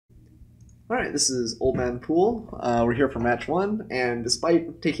Alright, this is Oldmanpoole. We're here for match 1, and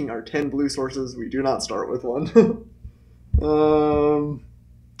despite taking our 10 blue sources, we do not start with one.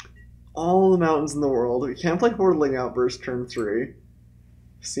 All the mountains in the world. We can't play Hordling Outburst turn 3.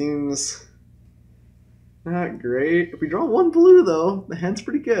 Seems not great. If we draw one blue, though, the hand's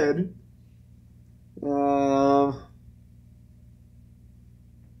pretty good.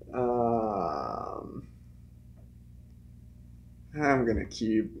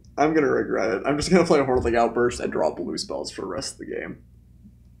 I'm gonna regret it. I'm just gonna play Hordling Outburst and draw blue spells for the rest of the game.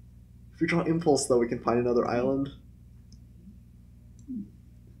 If we draw Impulse, though, we can find another island.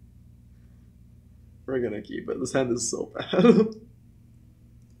 We're gonna keep it. This hand is so bad.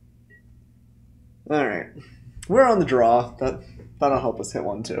 Alright. We're on the draw. That'll help us hit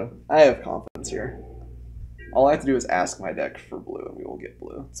one, too. I have confidence here. All I have to do is ask my deck for blue, and we will get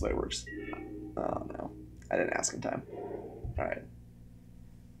blue. That's the way it works. Oh, no. I didn't ask in time. Alright.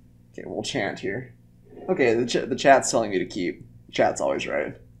 Okay, we'll chant here. Okay, the chat's telling me to keep. Chat's always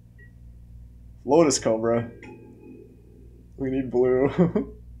right. Lotus Cobra. We need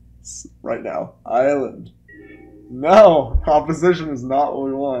blue. Right now. Island. No! Opposition is not what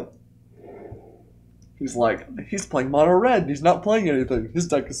we want. He's like, he's playing mono red. He's not playing anything. His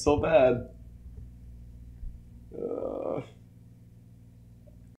deck is so bad.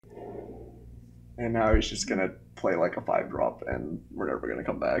 And now he's just gonna play like a 5-drop and we're never gonna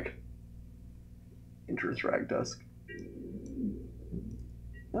come back. Enter Thragtusk.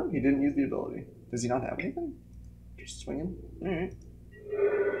 No, he didn't use the ability. Does he not have anything? Just swinging? Alright.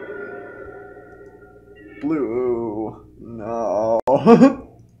 Blue. No.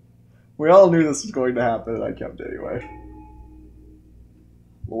 We all knew this was going to happen and I kept it anyway.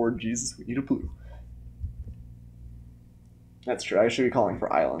 Lord Jesus, we need a blue. That's true. I should be calling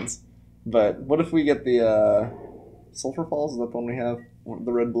for islands. But what if we get the Sulphur Falls? Is that the one we have?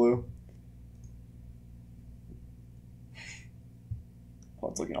 The red-blue? Oh,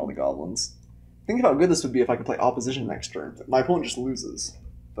 it's looking at all the goblins. Think how good this would be if I could play opposition next turn. My opponent just loses.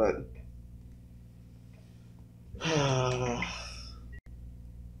 But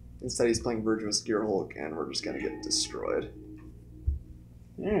instead he's playing Virtuous Gear Hulk and we're just gonna get destroyed.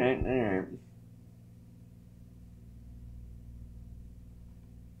 Alright, alright.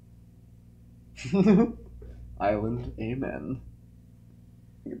 Island, amen.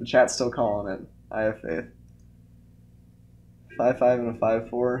 The chat's still calling it. I have faith. 5-5 and a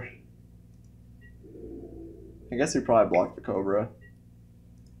 5-4. I guess we probably block the Cobra.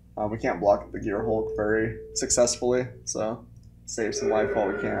 We can't block the Gear Hulk very successfully, so save some life while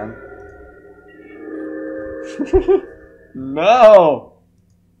we can. No!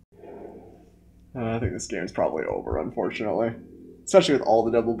 I think this game's probably over, unfortunately. Especially with all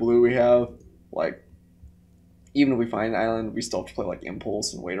the double blue we have. Like, even if we find an island, we still have to play like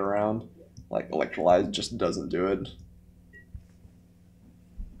Impulse and wait around. Like, Electrolyze just doesn't do it.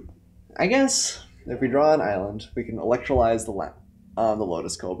 I guess if we draw an island, we can Electrolyze the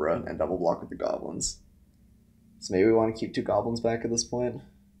Lotus Cobra and double block with the goblins. So maybe we want to keep 2 goblins back at this point.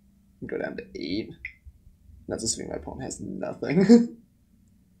 Go down to 8. That's assuming my opponent has nothing.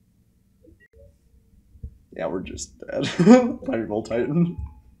 Yeah, we're just dead. Fireball Titan.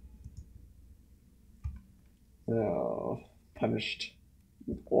 Oh, punished.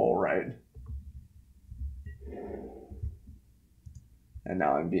 All right. And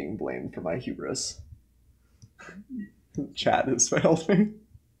now I'm being blamed for my hubris. Chat has failed me.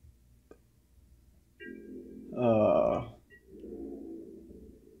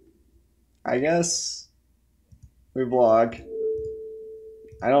 I guess we block.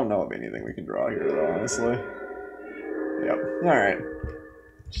 I don't know of anything we can draw here, though, honestly. Yep. Alright.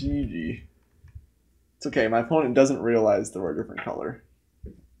 GG. It's okay, my opponent doesn't realize that we're a different color.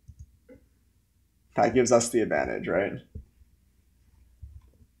 That gives us the advantage, right?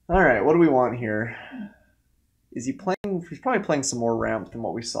 Alright, what do we want here? Is he playing? He's probably playing some more ramp than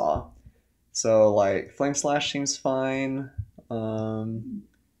what we saw. So, like, Flame Slash seems fine.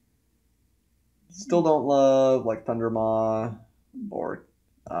 Still don't love, like, Thunder Maw or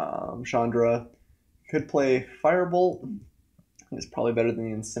Chandra. Could play Firebolt. It's probably better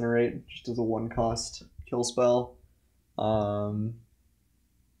than the Incinerate, just as a 1-cost kill spell.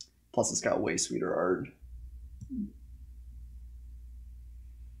 Plus it's got way sweeter art.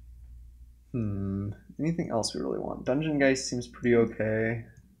 Anything else we really want? Dungeon Geist seems pretty okay.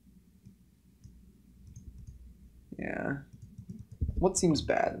 Yeah. What seems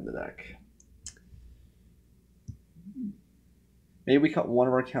bad in the deck? Maybe we cut one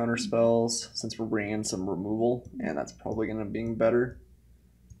of our counter spells since we're bringing in some removal, and that's probably going to be better.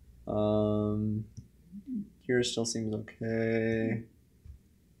 Here still seems okay.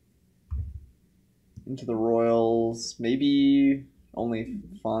 Into the Royals, maybe only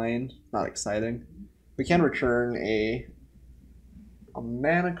fine, not exciting. We can return a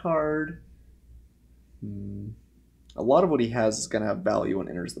mana card. A lot of what he has is going to have value when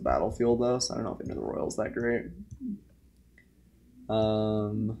it enters the battlefield, though, so I don't know if Into the Royals that great.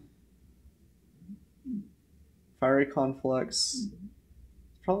 Fiery Conflux,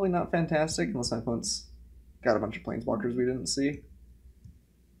 probably not fantastic unless my opponent's got a bunch of planeswalkers we didn't see.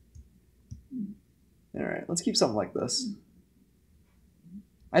 Alright, let's keep something like this.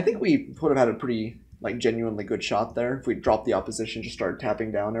 I think we would have had a pretty, like, genuinely good shot there if we dropped the opposition, just started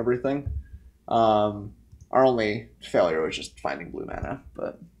tapping down everything. Our only failure was just finding blue mana,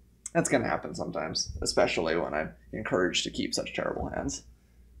 but that's going to happen sometimes, especially when I'm encouraged to keep such terrible hands.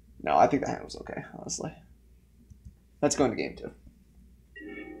 No, I think the hand was okay, honestly. Let's go into game 2.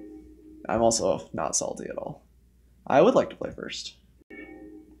 I'm also not salty at all. I would like to play first.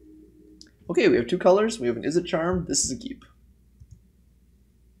 Okay, we have 2 colors. We have an Is It Charm. This is a keep.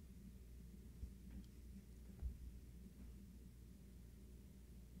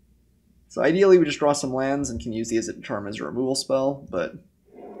 So ideally we just draw some lands and can use the Is It Charm as a removal spell, but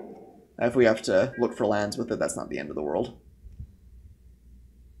if we have to look for lands with it, that's not the end of the world.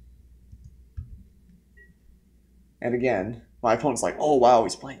 And again, my opponent's like, oh wow,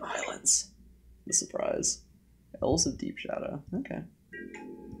 he's playing Islands. The surprise. Elves of Deep Shadow. Okay.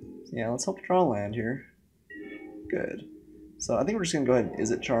 So yeah, let's hope to draw a land here. Good. So I think we're just going to go ahead and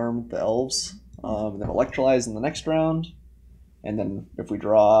Is It Charm the Elves, and then Electrolyze in the next round. And then if we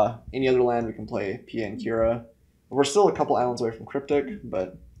draw any other land, we can play Pia and Kira. We're still a couple islands away from Cryptic,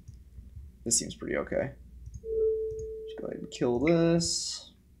 but this seems pretty okay. Just go ahead and kill this.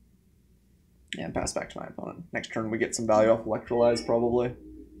 And pass back to my opponent. Next turn we get some value off Electrolyze, probably.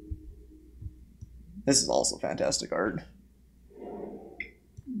 This is also fantastic art.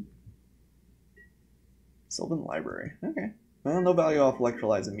 Sylvan Library. Okay. Well, no value off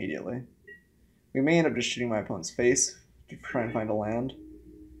Electrolyze immediately. We may end up just shooting my opponent's face to try and find a land.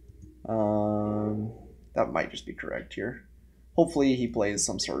 That might just be correct here. Hopefully he plays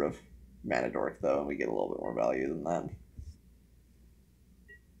some sort of mana dork, though, and we get a little bit more value than that.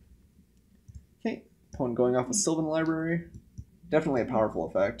 Okay, opponent going off with Sylvan Library. Definitely a powerful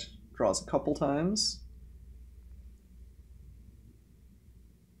effect. Draws a couple times.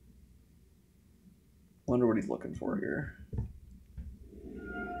 Wonder what he's looking for here.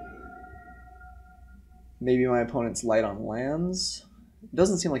 Maybe my opponent's light on lands. It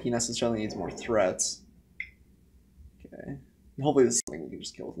doesn't seem like he necessarily needs more threats. Okay. And hopefully this is something we can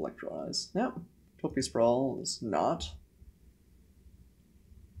just kill with Electrolyze. Yep. Utopia Sprawl is not.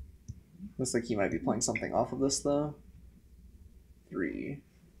 Looks like he might be playing something off of this, though. 3.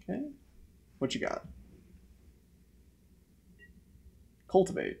 Okay. What you got?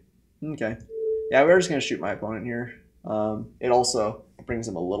 Cultivate. Okay. Yeah, we're just going to shoot my opponent here. It also brings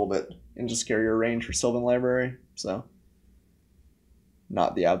him a little bit into scarier range for Sylvan Library, so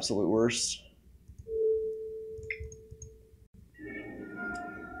not the absolute worst.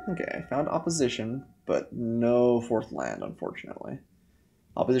 Okay, found opposition, but no 4th land, unfortunately.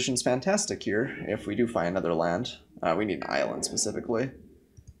 Opposition's fantastic here if we do find another land. We need an island specifically,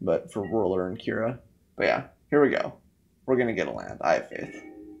 but for Whirler and Kira. But yeah, here we go. We're going to get a land. I have faith.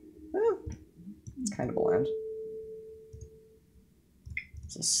 It's kind of a land.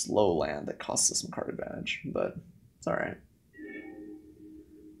 It's a slow land that costs us some card advantage, but it's alright.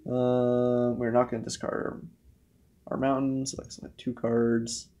 We're not going to discard our mountains, so I select 2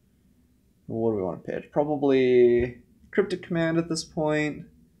 cards. What do we want to pitch? Probably Cryptic Command at this point.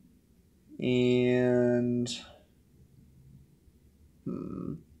 And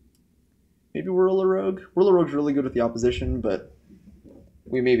maybe Whirler Rogue. Whirler Rogue's really good with the opposition, but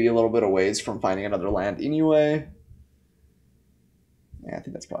we may be a little bit away from finding another land anyway. Yeah, I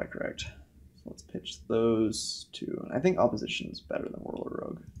think that's probably correct. So let's pitch those 2. And I think opposition is better than Whirler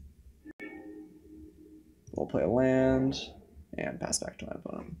Rogue. We'll play a land and pass back to my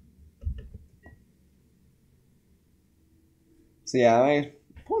opponent. So yeah, my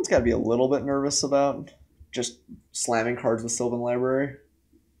opponent's got to be a little bit nervous about just slamming cards with Sylvan Library.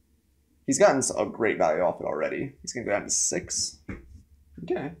 He's gotten a great value off it already. He's going to go down to 6.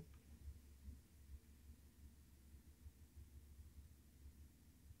 Okay.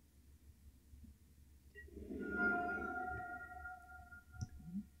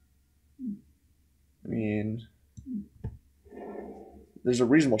 I mean, there's a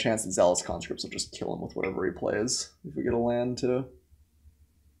reasonable chance that Zealous Conscripts will just kill him with whatever he plays if we get a land too.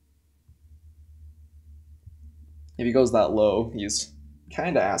 If he goes that low, he's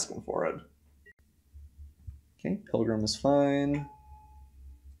kind of asking for it. Okay, Pilgrim is fine.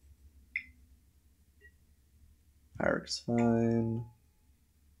 Hierarch's fine.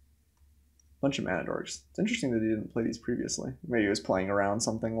 Bunch of mana dorks. It's interesting that he didn't play these previously. Maybe he was playing around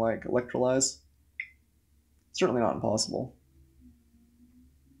something like Electrolyze. Certainly not impossible.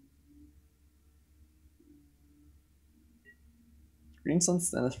 Green Sun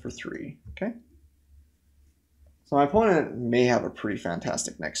Zenith for 3. Okay. So my opponent may have a pretty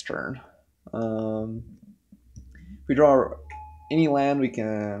fantastic next turn. If we draw any land, we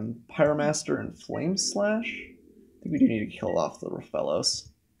can Pyromaster and Flame Slash. I think we do need to kill off the Raphellos.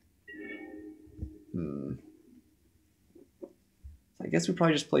 I guess we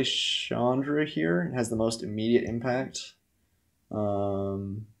probably just play Chandra here. It has the most immediate impact.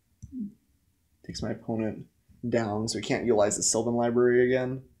 Takes my opponent down, so we can't utilize the Sylvan Library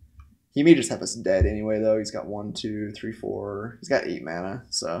again. He may just have us dead anyway, though. He's got 1, 2, 3, 4. He's got 8 mana,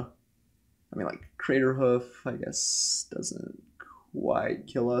 so I mean, like Crater Hoof, I guess, doesn't quite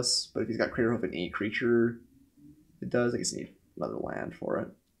kill us. But if he's got Crater Hoof and 8 creature, it does. I guess you need another land for it.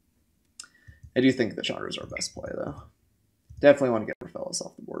 I do think the Chandra is our best play, though. Definitely want to get Raphellos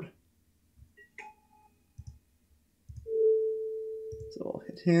off the board. So we'll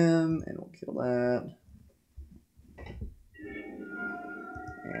hit him, and we'll kill that.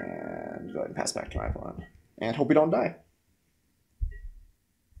 And go ahead and pass back to my opponent. And hope we don't die.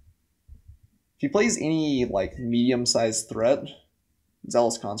 If he plays any like medium-sized threat,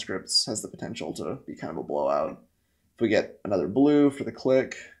 Zealous Conscripts has the potential to be kind of a blowout. If we get another blue for the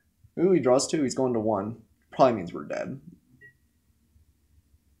click, ooh, he draws 2, he's going to 1. Probably means we're dead.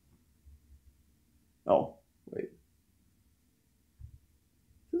 Oh, wait.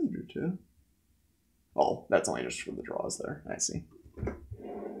 Who drew 2? Oh, that's only just for the draws there. I see.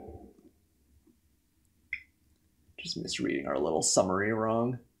 Just misreading our little summary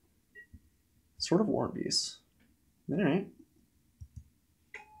wrong. Sword of War and Peace. Alright.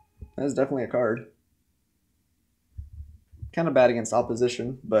 That's definitely a card. Kind of bad against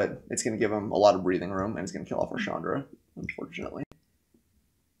opposition, but it's going to give him a lot of breathing room, and it's going to kill off our Chandra, unfortunately.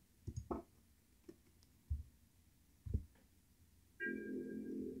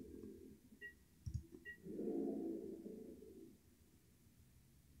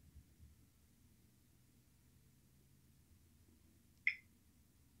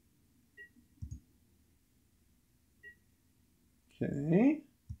 Okay.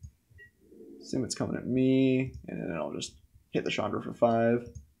 Assume it's coming at me, and then I'll just hit the Chandra for 5.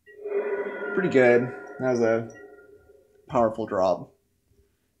 Pretty good. That was a powerful drop.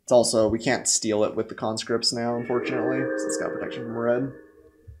 It's also, we can't steal it with the conscripts now, unfortunately, since it's got protection from red.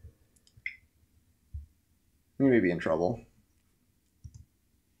 We may be in trouble.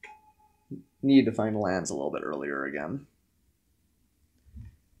 Need to find lands a little bit earlier again.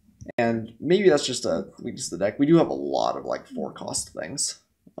 And maybe that's just a weakness of the deck. We do have a lot of like 4-cost things.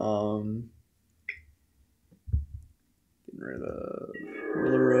 Getting rid of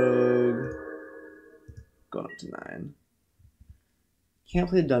Whirler Rogue. Going up to 9. Can't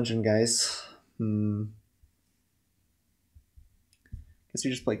play a dungeon, guys. Guess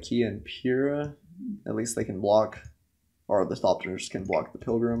we just play Kia and Pyrrha. At least they can block, or the Thopters can block the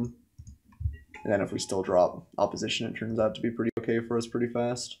Pilgrim. And then if we still drop opposition, it turns out to be pretty okay for us pretty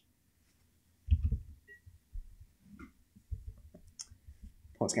fast.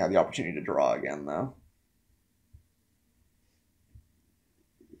 Opponent's gonna have the opportunity to draw again, though.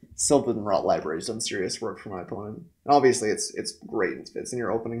 Sylvan Rot Library's done serious work for my opponent. And obviously, it's great. It fits in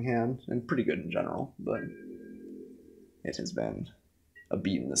your opening hand, and pretty good in general, but it has been a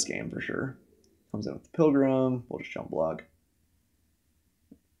beat in this game for sure. Comes in with the Pilgrim. We'll just jump block.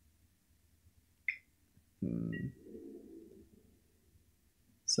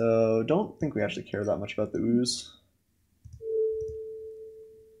 So, don't think we actually care that much about the ooze.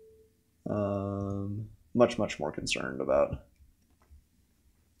 Much more concerned about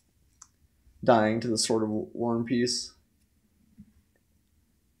dying to the Sword of War and Peace.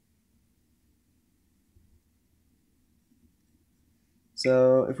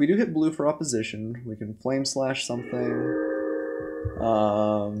 So if we do hit blue for opposition, we can Flame Slash something,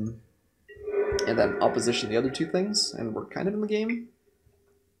 and then opposition the other 2 things, and we're kind of in the game.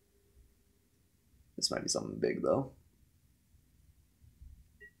 This might be something big, though.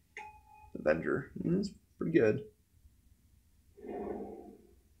 Avenger. It's pretty good.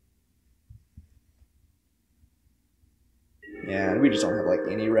 Yeah, and we just don't have like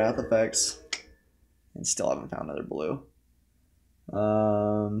any Wrath effects, and still haven't found another blue.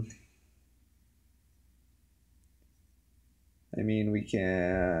 I mean, we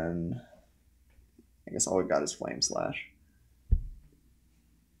can... I guess all we've got is Flame Slash.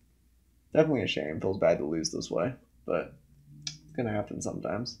 Definitely a shame. Feels bad to lose this way, but it's gonna happen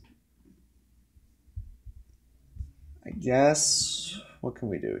sometimes. I guess, what can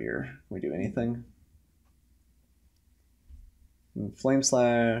we do here? Can we do anything? Flame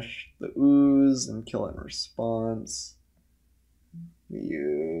Slash, the Ooze, and kill it in response. We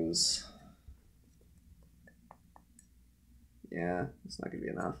use... Yeah, it's not going to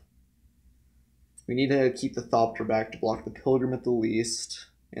be enough. We need to keep the Thopter back to block the Pilgrim at the least,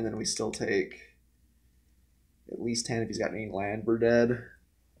 and then we still take at least 10 if he's got any land. We're dead.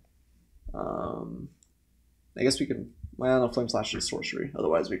 I guess we could... Well, no, Flame Slash is sorcery.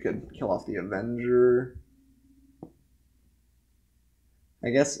 Otherwise we could kill off the Avenger. I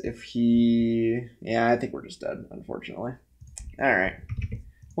guess if he... Yeah, I think we're just dead, unfortunately. Alright.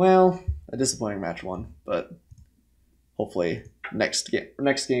 Well, a disappointing match one, but hopefully next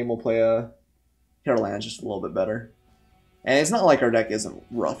game we'll play a hit our lands just a little bit better. And it's not like our deck isn't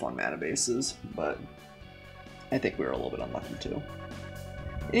rough on mana bases, but I think we were a little bit unlucky too.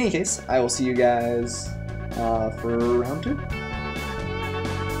 In any case, I will see you guys for round 2.